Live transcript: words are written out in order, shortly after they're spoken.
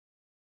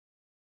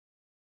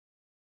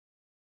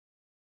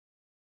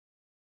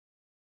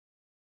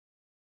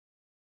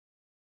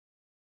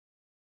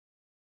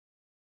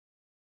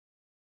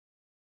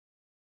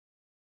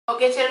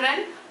Okay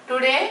children,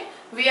 today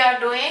we are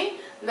doing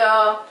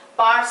the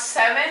part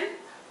 7,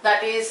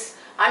 that is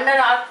under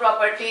arc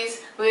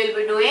properties. We will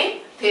be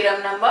doing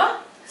theorem number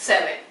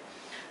 7.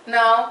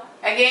 Now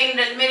again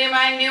let me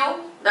remind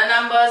you, the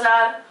numbers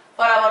are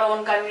for our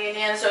own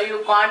convenience, so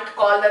you can't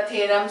call the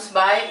theorems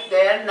by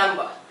their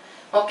number.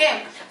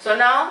 Okay, so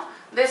now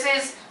this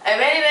is a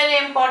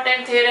very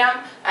important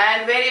theorem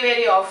and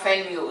very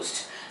often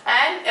used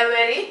and a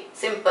very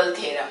simple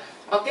theorem.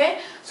 Okay,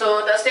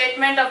 so the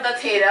statement of the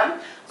theorem,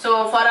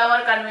 so for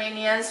our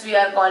convenience we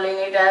are calling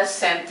it as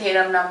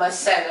theorem number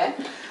 7,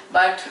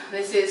 but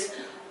this is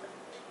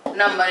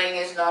numbering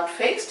is not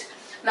fixed.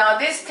 Now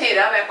this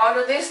theorem,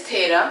 according to this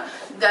theorem,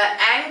 the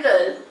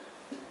angle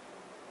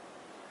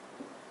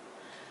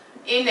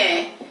in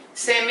a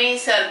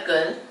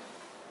semicircle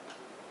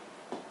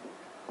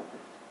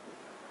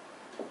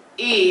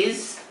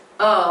is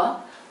a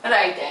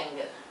right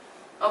angle.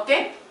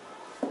 Okay,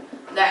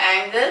 the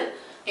angle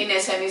in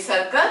a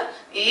semicircle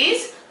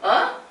is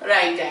a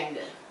right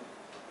angle.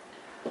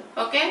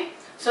 Okay,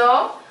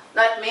 so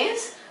that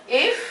means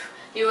if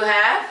you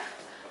have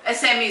a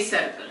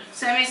semicircle,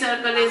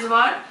 semicircle is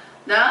what?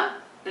 The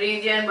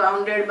region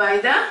bounded by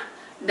the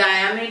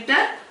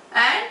diameter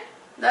and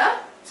the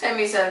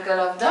semicircle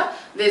of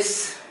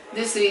this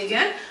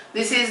region.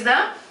 These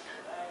are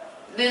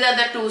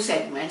the two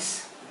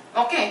segments.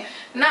 Okay,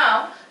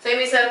 now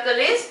semicircle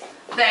is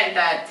the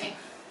entire thing.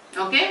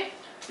 Okay,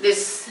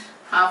 this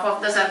half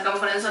of the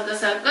circumference of the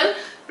circle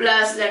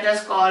plus let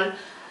us call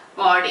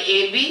chord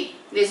AB,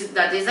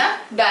 that is the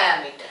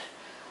diameter.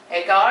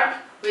 A chord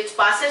which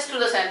passes through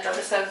the center of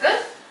the circle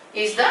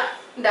is the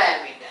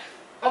diameter.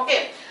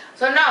 Okay,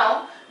 so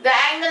now the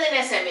angle in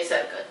a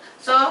semicircle.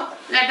 So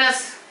let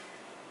us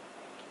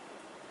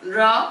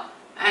draw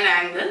an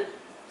angle,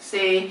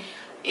 say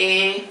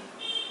ACB.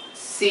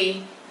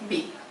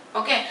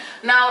 Okay,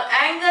 now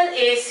angle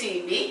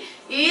ACB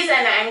is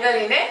an angle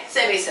in a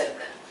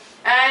semicircle,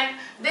 and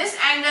this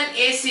angle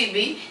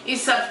ACB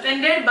is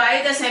subtended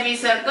by the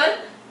semicircle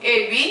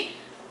AB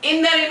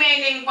in the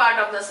remaining part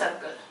of the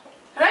circle,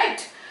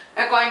 right?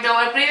 According to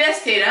our previous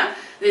theorem,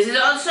 this is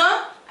also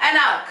an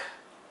arc,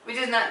 which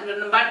is not,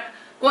 but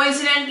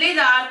coincidentally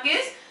the arc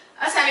is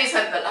a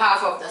semicircle,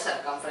 half of the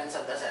circumference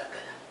of the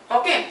circle.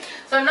 Okay,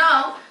 so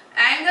now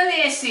angle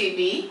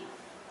ACB,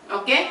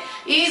 okay,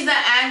 is the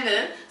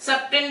angle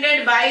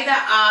subtended by the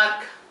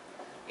arc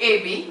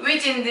AB,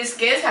 which in this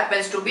case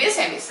happens to be a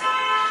semicircle.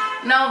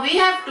 Now we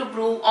have to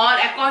prove, or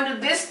according to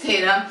this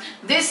theorem,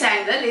 this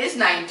angle is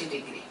 90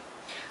 degree.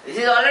 This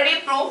is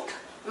already proved.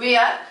 We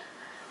are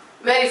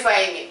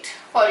verifying it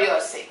for your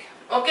sake.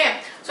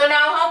 Okay, so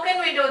now how can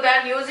we do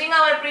that? Using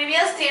our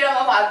previous theorem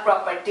of arc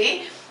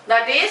property,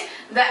 that is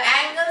the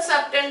angle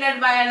subtended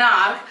by an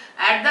arc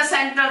at the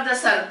center of the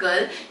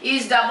circle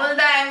is double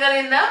the angle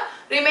in the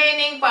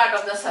remaining part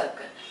of the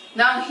circle.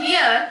 Now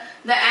here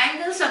the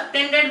angle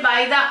subtended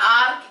by the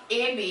arc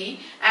AB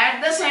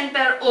at the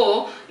center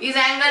O is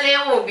angle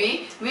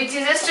AOB, which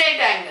is a straight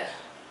angle.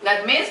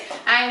 That means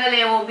angle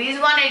AOB is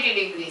 180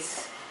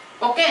 degrees.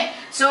 Okay,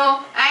 so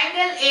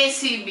angle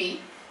ACB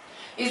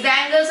is the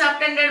angle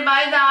subtended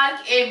by the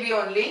arc AB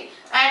only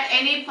at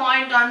any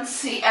point on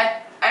C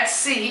at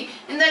C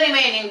in the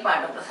remaining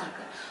part of the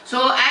circle.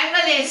 So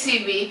angle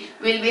ACB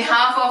will be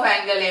half of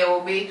angle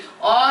AOB,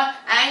 or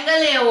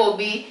angle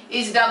AOB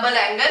is double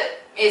angle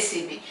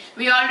ACB.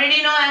 We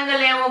already know angle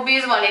AOB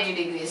is 180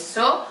 degrees.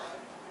 So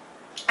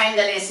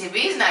angle ACB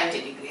is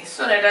 90 degrees.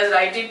 So let us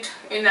write it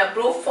in a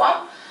proof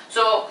form.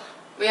 So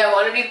we have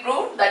already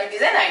proved that it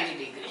is a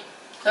 90 degree.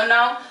 So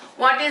now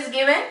what is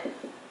given?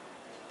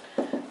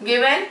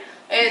 Given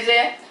is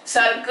a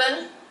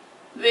circle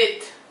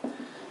with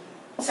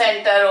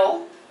center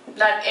O,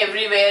 that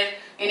everywhere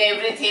in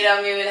every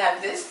theorem we will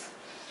have this.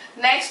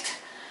 Next,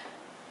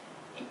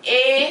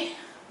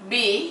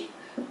 AB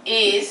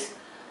is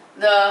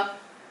the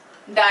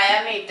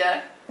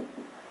diameter,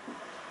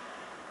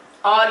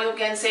 or you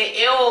can say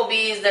AOB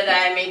is the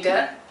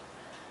diameter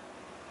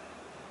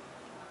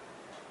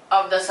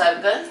of the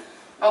circle.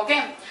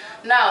 Okay,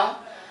 now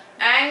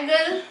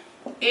angle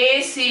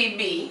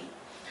ACB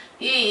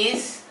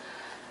is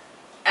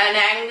an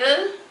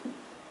angle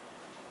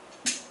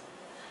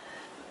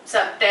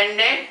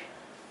subtended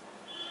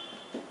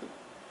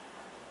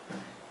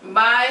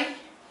by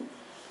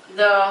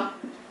the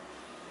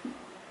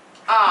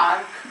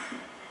arc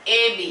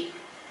AB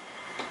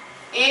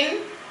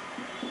in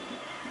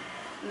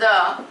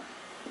the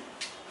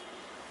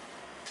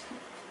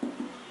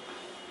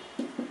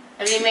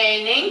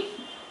remaining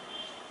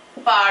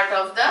part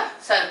of the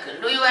circle.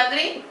 Do you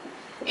agree?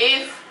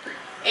 If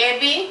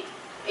AB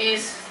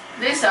is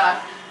this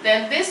arc,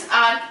 then this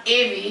arc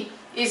AB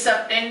is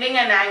subtending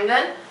an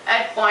angle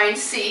at point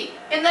C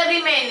in the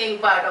remaining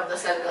part of the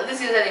circle.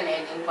 This is the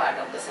remaining part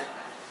of the circle.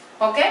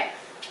 Okay?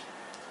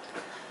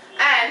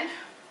 And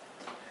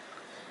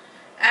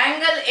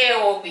angle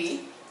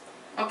AOB,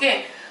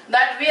 okay,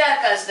 that we are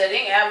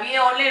considering, we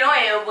only know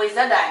AOB is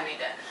the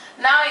diameter.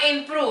 Now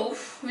in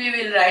proof we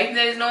will write,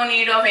 there is no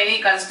need of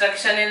any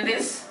construction in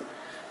this.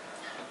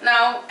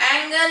 Now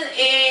angle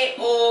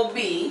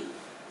AOB,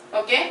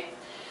 okay,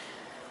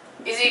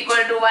 is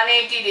equal to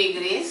 180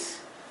 degrees,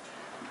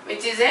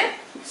 which is a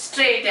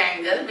straight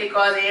angle,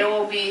 because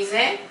AOB is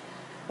a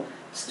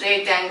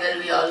straight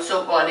angle, we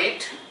also call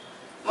it.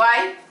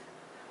 Why?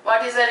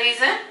 What is the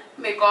reason?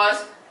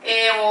 Because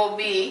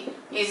AOB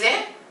is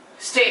a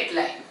straight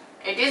line.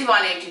 It is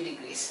 180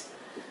 degrees.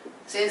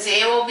 Since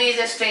AOB is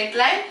a straight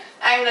line,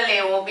 angle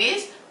AOB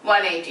is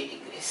 180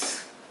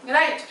 degrees.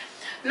 Right?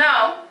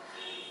 Now,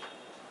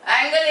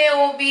 angle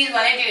AOB is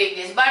 180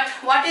 degrees. But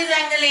what is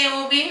angle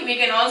AOB? We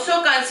can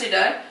also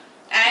consider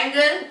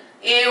angle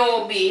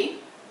AOB,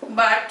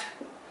 but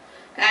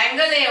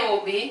angle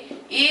AOB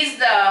is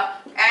the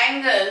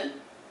angle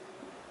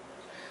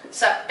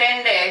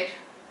subtended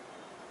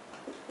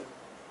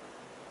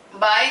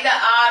by the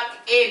arc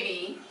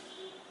AB,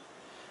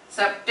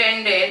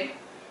 subtended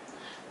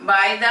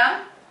by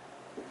the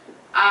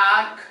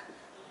arc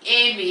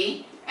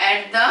AB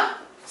at the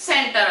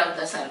center of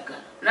the circle,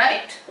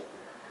 right?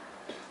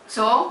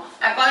 So,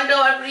 according to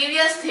our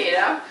previous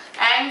theorem,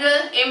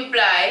 angle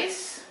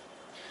implies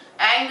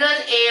angle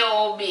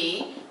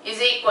AOB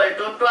is equal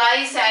to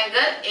twice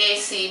angle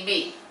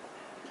ACB.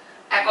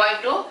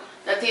 According to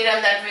the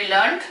theorem that we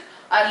learnt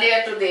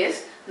earlier to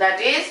this,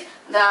 that is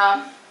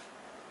the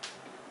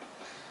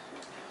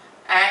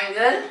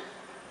angle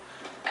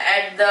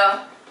at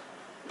the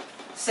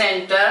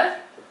center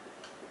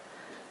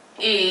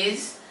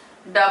is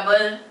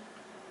double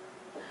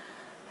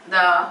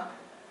the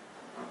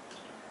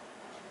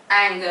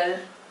angle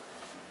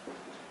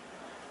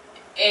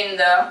in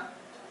the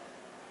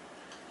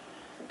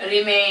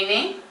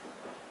remaining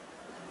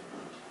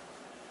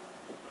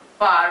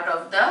part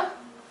of the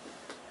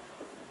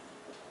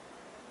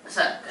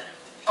circle.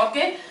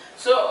 Okay,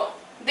 so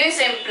this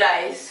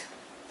implies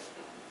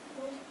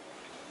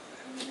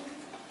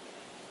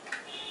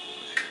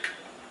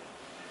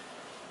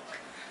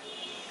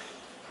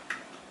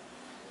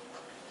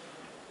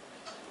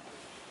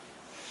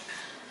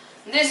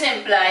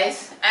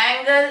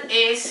angle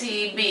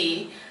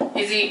ACB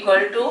is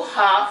equal to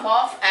half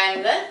of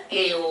angle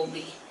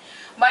AOB.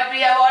 But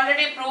we have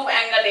already proved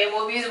angle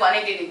AOB is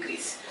 180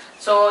 degrees.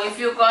 So if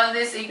you call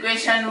this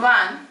equation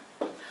 1,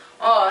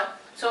 or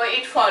so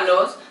it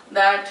follows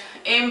that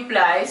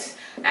implies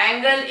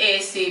angle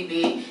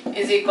ACB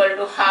is equal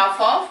to half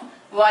of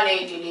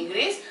 180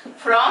 degrees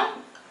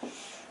from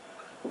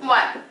 1.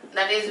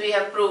 That is, we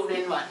have proved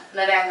in 1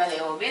 that angle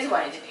AOB is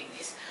 180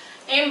 degrees.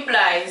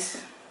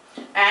 Implies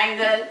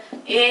angle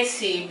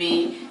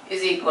ACB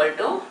is equal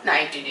to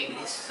 90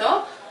 degrees.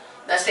 So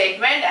the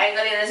statement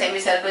angle in a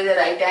semicircle is a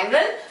right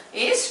angle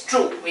is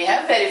true. We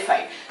have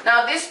verified.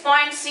 Now this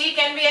point C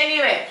can be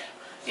anywhere.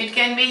 It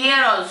can be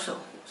here also.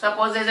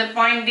 Suppose there is a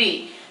point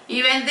D.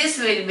 Even this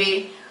will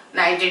be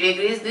 90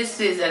 degrees. This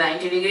is a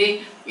 90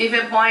 degree. If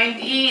a point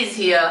E is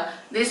here,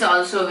 this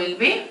also will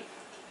be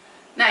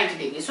 90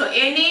 degrees. So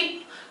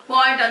any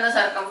point on the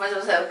circumference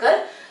of the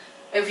circle,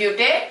 if you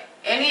take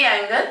any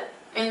angle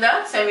in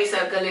the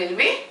semicircle, will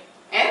be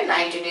a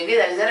 90 degree,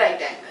 that is a right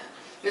angle.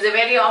 It is a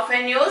very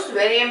often used,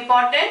 very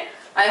important.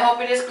 I hope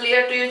it is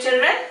clear to you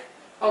children.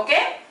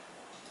 Okay.